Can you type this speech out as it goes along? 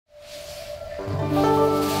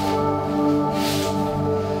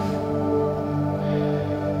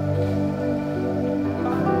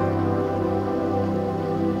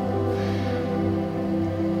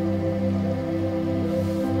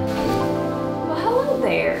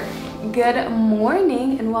Good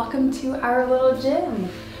morning and welcome to our little gym.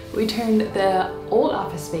 We turned the old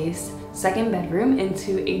office space, second bedroom,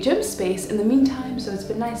 into a gym space in the meantime, so it's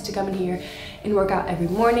been nice to come in here and work out every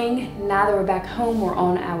morning. Now that we're back home, we're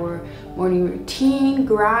on our morning routine,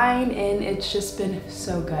 grind, and it's just been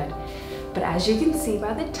so good. But as you can see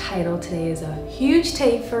by the title, today is a huge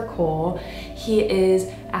day for Cole. He is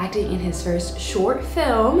acting in his first short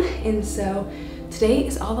film, and so today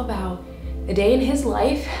is all about a day in his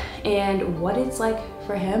life and what it's like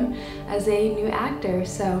for him as a new actor.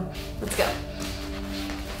 So let's go.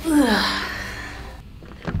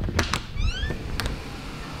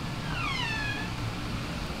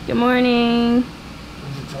 Good morning.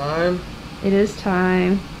 Is it time? It is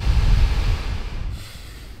time.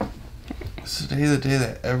 Is today the day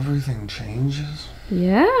that everything changes?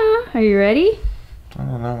 Yeah, are you ready? I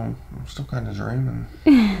don't know, I'm still kind of dreaming.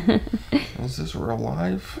 Is this real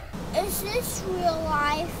life? Is this real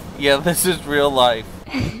life? Yeah, this is real life.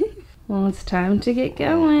 Well, it's time to get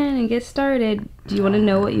going and get started. Do you want to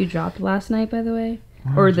know what you dropped last night, by the way?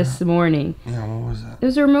 Or this morning? Yeah, what was that? It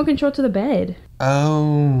was a remote control to the bed.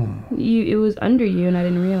 Oh. It was under you and I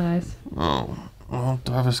didn't realize. Oh. Well,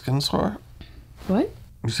 do I have a skin sore? What?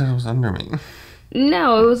 You said it was under me.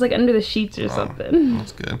 No, it was like under the sheets or something.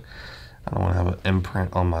 That's good. I don't want to have an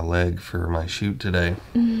imprint on my leg for my shoot today.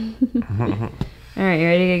 All right, you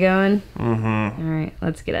ready to get going? Mm-hmm. All right,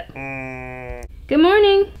 let's get up. Good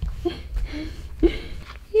morning.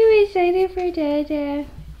 You excited for Dada?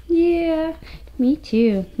 Yeah, me too.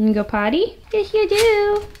 You gonna go potty? Yes, you do.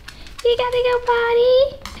 You gotta go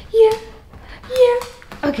potty. Yeah,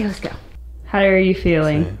 yeah. Okay, let's go. How are you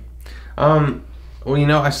feeling? Well, you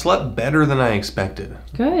know, I slept better than I expected.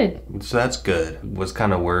 Good. So that's good. Was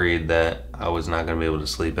kind of worried that I was not going to be able to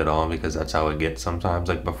sleep at all because that's how it gets sometimes,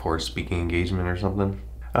 like before a speaking engagement or something.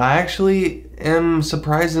 I actually am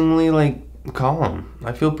surprisingly calm.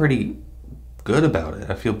 I feel pretty good about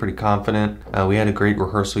it. I feel pretty confident. We had a great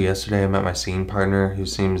rehearsal yesterday. I met my scene partner who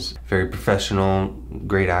seems very professional,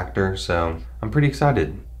 great actor. So I'm pretty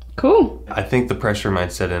excited. Cool. I think the pressure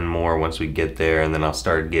might set in more once we get there, and then I'll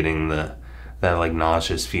start getting that like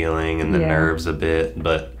nauseous feeling and the nerves a bit,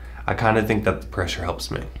 but I kind of think that the pressure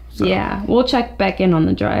helps me. So. Yeah, we'll check back in on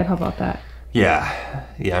the drive. How about that? Yeah,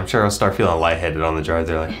 I'm sure I'll start feeling lightheaded on the drive.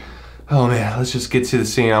 They're like, oh man, let's just get to the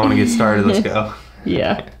scene. I want to get started. Let's go.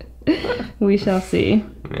 Yeah, we shall see.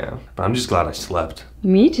 Yeah, but I'm just glad I slept.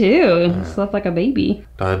 Me too. Slept like a baby.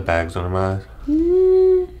 Do I have bags under my eyes?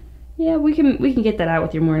 Yeah, we can get that out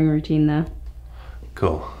with your morning routine though.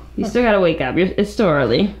 Cool. You still gotta wake up. It's still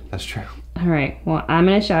early. That's true. All right, well, I'm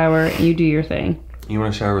gonna shower, you do your thing. You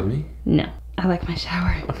wanna shower with me? No, I like my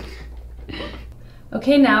shower.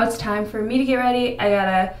 Okay, now it's time for me to get ready. I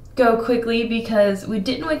gotta go quickly because we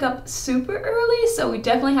didn't wake up super early, so we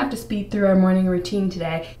definitely have to speed through our morning routine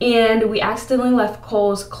today. And we accidentally left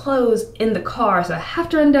Cole's clothes in the car, so I have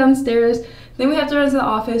to run downstairs. Then we have to run to the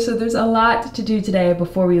office, so there's a lot to do today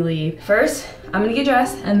before we leave. First, I'm gonna get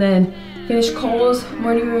dressed and then finish Cole's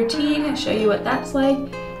morning routine, show you what that's like,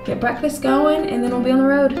 get breakfast going, and then we'll be on the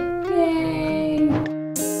road. Yay!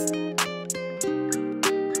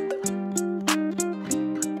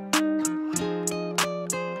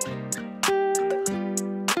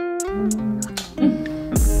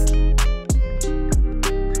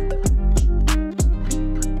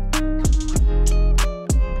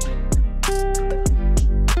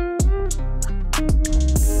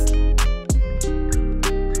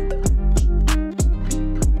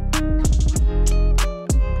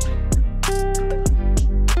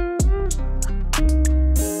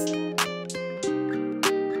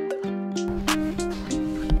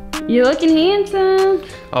 You're looking handsome.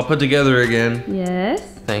 I'll put together again. Yes.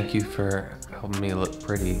 Thank you for helping me look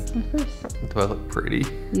pretty. Of course. Do I look pretty?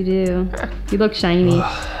 You do. You look shiny.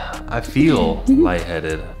 I feel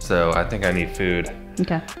lightheaded, so I think I need food.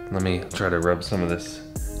 Okay. Let me try to rub some of this.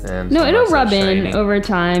 And no, it'll myself rub shiny. in over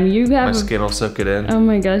time. You have My skin will soak it in. Oh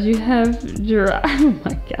my gosh, you have dry. Oh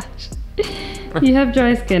my gosh. You have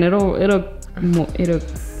dry skin. It'll.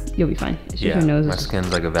 You'll be fine. It's just your nose. My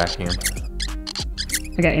skin's like a vacuum.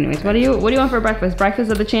 Okay. Anyways, what do you want for breakfast?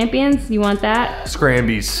 Breakfast of the champions. You want that?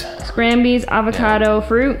 Scrambies. Scrambies, avocado,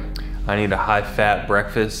 fruit. I need a high-fat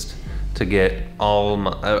breakfast to get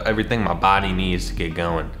everything my body needs to get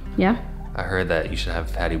going. Yeah. I heard that you should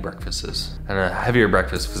have fatty breakfasts and a heavier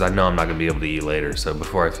breakfast because I know I'm not gonna be able to eat later. So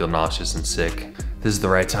before I feel nauseous and sick, this is the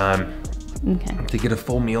right time to get a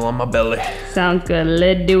full meal on my belly. Sounds good.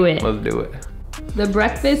 Let's do it. Let's do it. The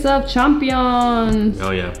breakfast of champions.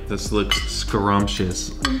 Oh yeah, this looks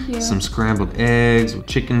scrumptious. Some scrambled eggs with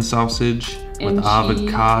chicken sausage. and with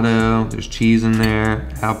avocado. There's cheese in there,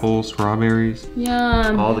 apple, strawberries.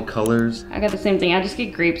 Yum. All the colors. I got the same thing. I just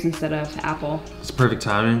get grapes instead of apple. It's perfect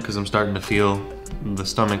timing because I'm starting to feel the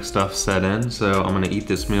stomach stuff set in. So I'm gonna eat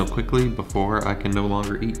this meal quickly before I can no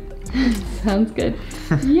longer eat. Sounds good.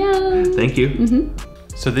 Yum. Thank you.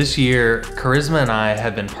 Mm-hmm. So this year, Charisma and I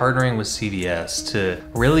have been partnering with CVS to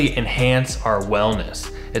really enhance our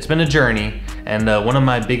wellness. It's been a journey, and one of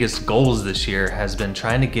my biggest goals this year has been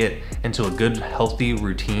trying to get into a good, healthy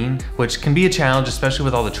routine, which can be a challenge, especially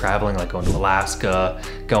with all the traveling, like going to Alaska,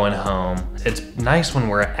 going home. It's nice when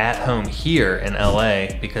we're at home here in LA,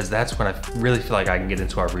 because that's when I really feel like I can get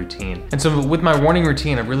into our routine. And so with my morning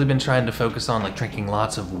routine, I've really been trying to focus on like drinking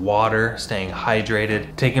lots of water, staying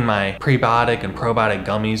hydrated, taking my prebiotic and probiotic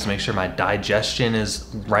gummies to make sure my digestion is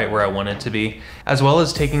right where I want it to be, as well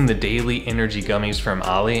as taking the daily energy gummies from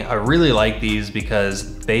Olly. I really like these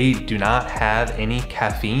because they do not have any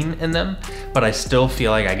caffeine in them, but I still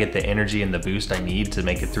feel like I get the energy and the boost I need to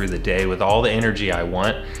make it through the day with all the energy I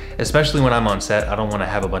want. Especially when I'm on set, I don't want to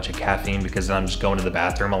have a bunch of caffeine because then I'm just going to the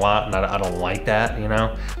bathroom a lot, and I don't like that, you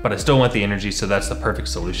know? But I still want the energy, so that's the perfect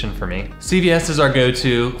solution for me. CVS is our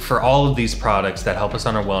go-to for all of these products that help us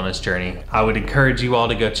on our wellness journey. I would encourage you all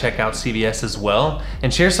to go check out CVS as well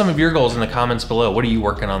and share some of your goals in the comments below. What are you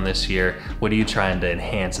working on this year? What are you trying to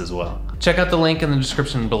enhance as well? Check out the link in the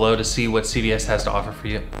description below to see what CVS has to offer for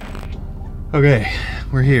you. Okay,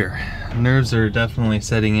 we're here. Nerves are definitely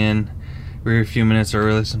setting in. We're here a few minutes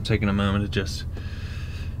early, so I'm taking a moment to just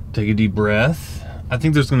take a deep breath. I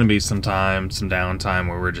think there's gonna be some downtime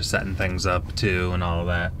where we're just setting things up too and all of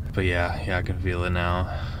that. But yeah, I can feel it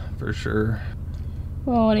now, for sure.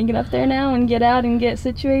 Well, want to get up there now and get out and get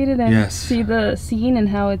situated and see the scene and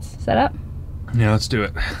how it's set up? Yeah, let's do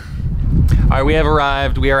it. All right, we have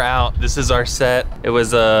arrived. We are out. This is our set. It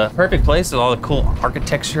was a perfect place with all the cool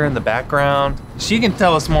architecture in the background. She can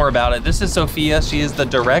tell us more about it. This is Sophia. She is the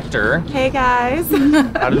director. Hey guys.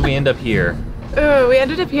 How did we end up here? We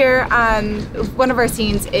ended up here. One of our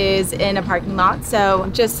scenes is in a parking lot. So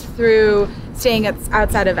just through staying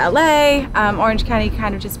outside of LA, Orange County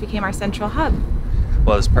kind of just became our central hub.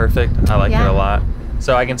 Well, it's perfect. I like it a lot.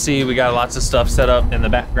 So I can see we got lots of stuff set up in the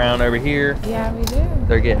background over here. Yeah, we do.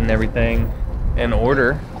 They're getting everything in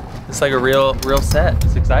order. It's like a real set.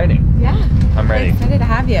 It's exciting. Yeah. I'm ready. I'm excited to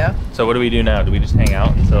have you. So what do we do now? Do we just hang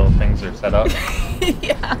out until things are set up?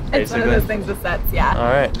 Yeah, it's one of those things with sets, yeah.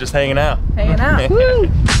 All right, just hanging out. Hanging out. Woo!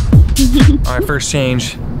 All right, first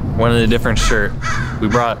change. Wanted a different shirt. We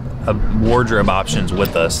brought wardrobe options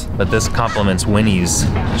with us, but this complements Winnie's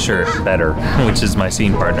shirt better, which is my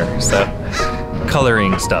scene partner. So,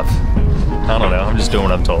 coloring stuff. I don't know, I'm just doing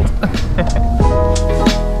what I'm told.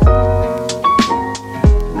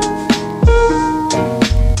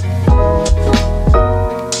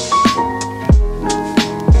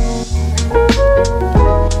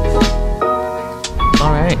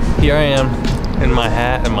 All right, here I am in my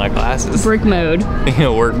hat and my glasses. Brick mode. You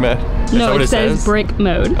know, work mode. Is no, that what it says brick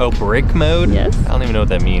mode. Oh, brick mode? Yes. I don't even know what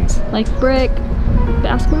that means. Like brick,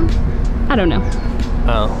 basketball? I don't know.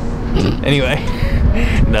 Oh. Anyway,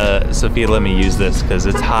 Sophia let me use this because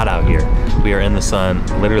it's hot out here. We are in the sun,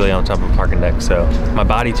 literally on top of a parking deck, so my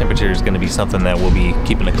body temperature is going to be something that we'll be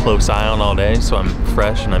keeping a close eye on all day, so I'm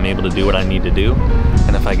fresh and I'm able to do what I need to do.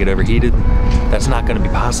 And if I get overheated, that's not going to be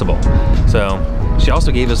possible. So she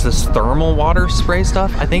also gave us this thermal water spray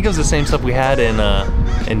stuff. I think it was the same stuff we had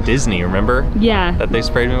in Disney, remember? Yeah. That they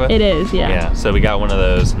sprayed me with? It is, yeah. Yeah, so we got one of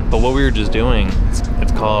those. But what we were just doing,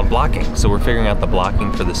 it's called blocking. So we're figuring out the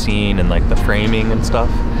blocking for the scene and like the framing and stuff.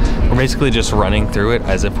 We're basically just running through it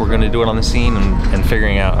as if we're gonna do it on the scene and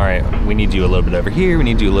figuring out, all right, we need you a little bit over here, we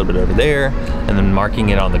need you a little bit over there, and then marking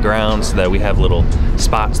it on the ground so that we have little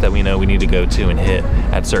spots that we know we need to go to and hit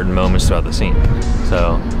at certain moments throughout the scene.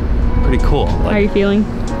 So, pretty cool. Like, how are you feeling?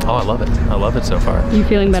 Oh, I love it. I love it so far. You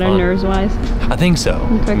feeling better nerves-wise? I think so.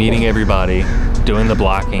 Okay, meeting everybody, doing the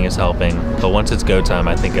blocking is helping. But once it's go time,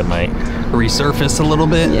 I think it might resurface a little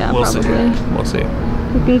bit. Yeah, we'll probably. See. We'll see.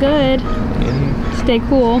 Looking good. Yeah. Stay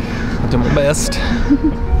cool. I'll do my best.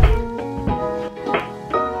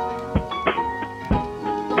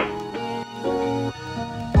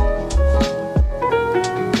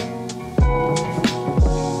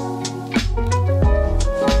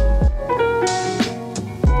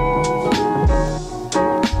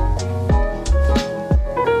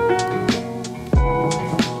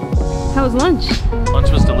 How was lunch?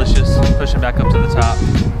 Lunch was delicious. Pushing back up to the top,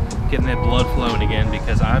 getting that blood flowing again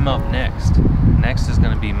because I'm up next. Next is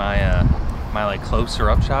going to be my my like closer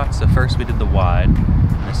up shots. So first we did the wide, and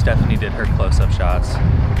then Stephanie did her close up shots.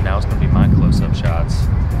 Now it's going to be my close up shots,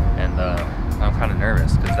 and I'm kind of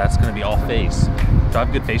nervous because that's going to be all face. Do I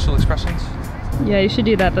have good facial expressions? Yeah, you should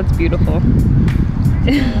do that. That's beautiful.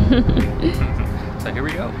 So here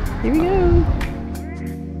we go. Here we go.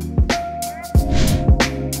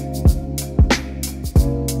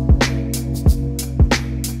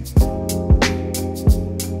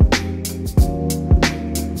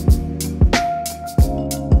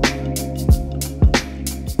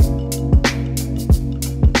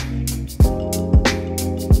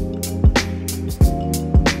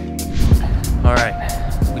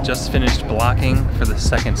 Just finished blocking for the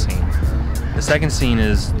second scene. The second scene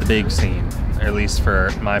is the big scene, or at least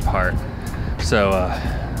for my part. So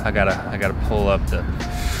I gotta pull up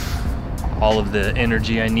all of the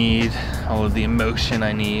energy I need, all of the emotion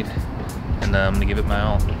I need, and I'm gonna give it my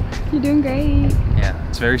all. You're doing great. Yeah,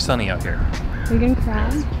 it's very sunny out here. Are you gonna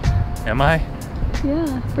cry? Am I?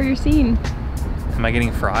 Yeah, for your scene. Am I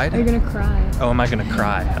getting fried? Are you gonna cry? Oh, am I gonna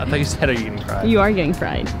cry? I thought you said are you getting fried? You are getting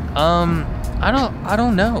fried. I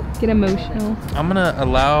don't know. Get emotional. I'm gonna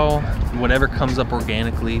allow whatever comes up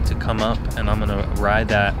organically to come up, and I'm gonna ride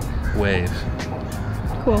that wave.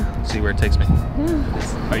 Cool. See where it takes me.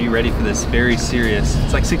 Yeah. Are you ready for this very serious?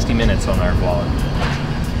 It's like 60 minutes on our vlog.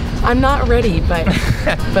 I'm not ready, but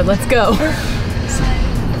but let's go.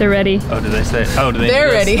 They're ready. Oh, did they say? Oh, do they? They're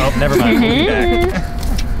ready. Oh, never mind. We'll be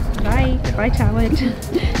back. Bye. Bye, challenge.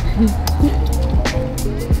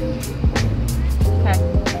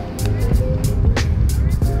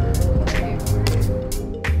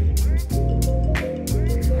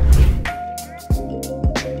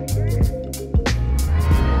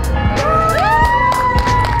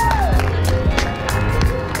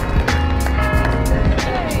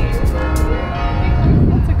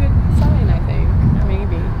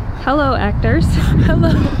 Hello, actors.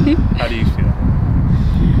 Hello. How do you feel?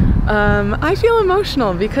 I feel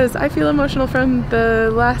emotional because I feel emotional from the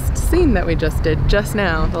last scene that we just did just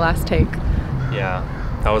now, the last take. Yeah,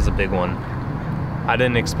 that was a big one. I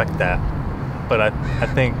didn't expect that, but I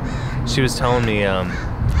think she was telling me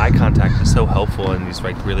eye contact is so helpful in these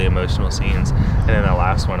like really emotional scenes, and in that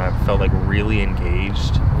last one I felt like really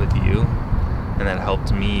engaged with you, and that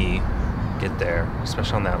helped me get there,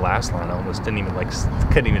 especially on that last line. I almost couldn't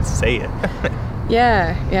even say it.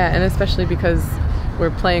 Yeah, and especially because we're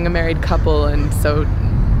playing a married couple, and so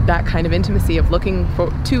that kind of intimacy of looking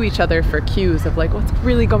to each other for cues of like, what's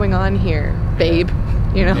really going on here, babe?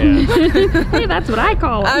 You know? Yeah. Hey, that's what I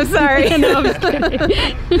call it. I'm sorry. No, I'm just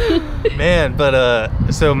kidding. Man, but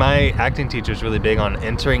so my acting teacher is really big on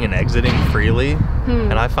entering and exiting freely,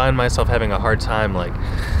 and I find myself having a hard time like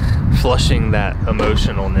flushing that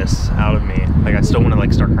emotionalness out of me. Like I still want to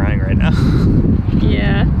like start crying right now.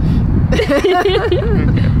 Yeah.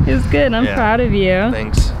 It was good. I'm proud of you.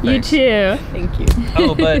 Thanks. You too. Thank you.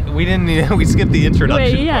 Oh, but we skipped the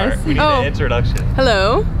introduction Wait, yes. part. We need an introduction.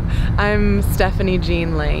 Hello, I'm Stephanie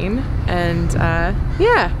Jean Lane, and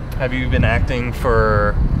yeah. Have you been acting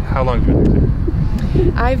for how long have you been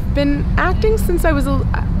acting? I've been acting since I was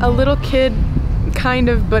a little kid, kind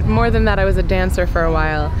of, but more than that, I was a dancer for a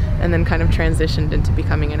while, and then kind of transitioned into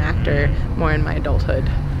becoming an actor more in my adulthood.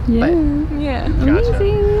 Yeah. But, yeah. Gotcha.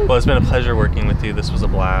 Amazing. Well, it's been a pleasure working with you. This was a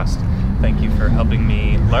blast. Thank you for helping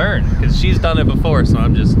me learn, because she's done it before, so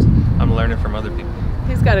I'm learning from other people.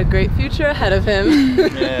 He's got a great future ahead of him.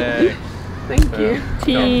 Yay. Thank you.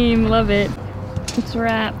 Team, love it. It's a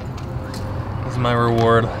wrap. This is my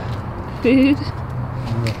reward. Food.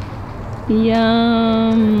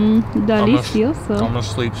 Yum. Delicioso. I'm gonna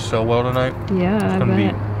sleep so well tonight. Yeah, I It's gonna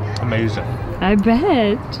bet. be amazing. I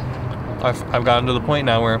bet. I've gotten to the point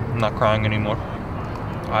now where I'm not crying anymore.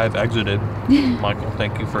 I've exited. Michael,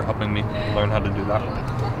 thank you for helping me learn how to do that.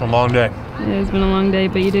 A long day. It's been a long day,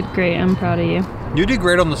 but you did great. I'm proud of you. You did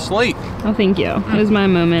great on the slate. Oh, thank you. It was my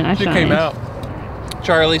moment. I It shined. came out.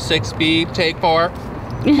 Charlie, 6 speed, take 4.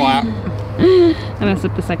 Clap. I messed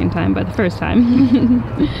up the second time, but the first time.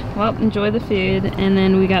 Well, enjoy the food, and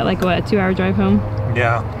then we got like what, a 2-hour drive home?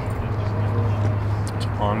 Yeah. It's a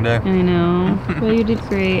long day. I know. Well, you did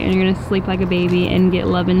great, and you're gonna sleep like a baby and get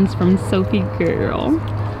lovin's from Sophie Girl.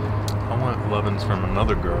 I want lovin's from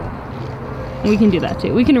another girl. We can do that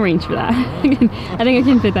too. We can arrange for that. I think I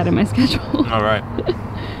can fit that in my schedule. All right.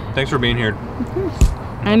 Thanks for being here. Of course.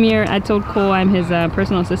 I told Cole I'm his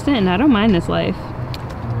personal assistant, and I don't mind this life.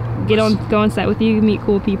 Go on set with you, meet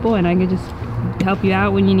cool people, and I can just help you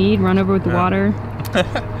out when you need, run over with the water.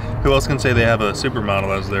 Who else can say they have a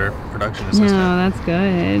supermodel as their production assistant? No, that's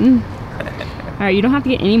good. All right, you don't have to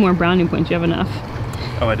get any more brownie points. You have enough.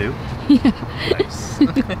 Oh, I do? Yeah. Nice.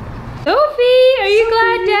 Sophie, are you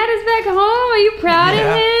glad Dad is back home? Are you proud of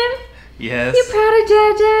him? Yes. You proud of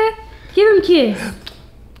Dad? Give him a kiss.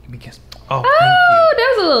 Give me a kiss. Oh, Oh,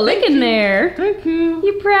 that was a little lick in there. thank you.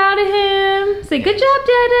 You proud of him? Say, good job,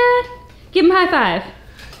 Dada. Give him a high five.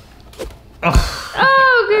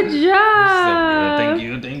 Oh, good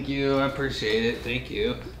job. Thank you. I appreciate it. Thank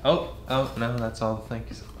you. Oh, no, that's all the thank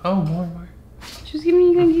yous. Oh, more. Just give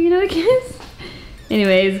me another kiss.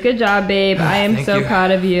 Anyways, good job, babe. I am Thank so you.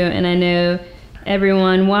 proud of you, and I know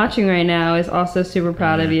everyone watching right now is also super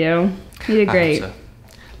proud of you. You did great.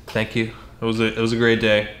 Thank you. It was a great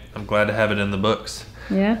day. I'm glad to have it in the books.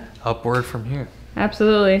 Yeah, Upward from here.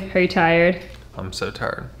 absolutely. Are you tired? I'm so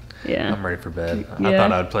tired. Yeah. I'm ready for bed. I Yeah.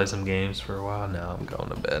 thought I'd play some games for a while. Now I'm going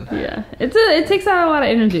to bed. Yeah. It takes out a lot of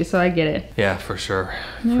energy, so I get it. Yeah, for sure.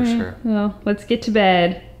 All right, Sure. Well, let's get to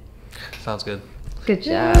bed. Sounds good. Good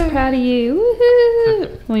job. Proud of you.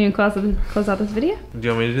 Woohoo. Will you close out this video? Do you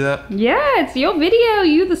want me to do that? Yeah, it's your video.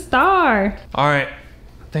 You the star. All right.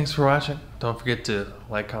 Thanks for watching. Don't forget to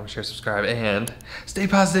like, comment, share, subscribe, and stay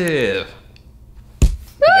positive.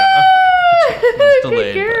 It's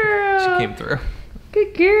delayed, Good girl. but she came through.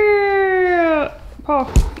 Good girl.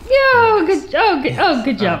 Paul. Yo, good job. Good job.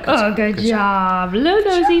 Good Oh, good job. job. Low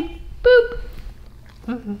nosy.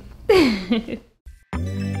 Boop.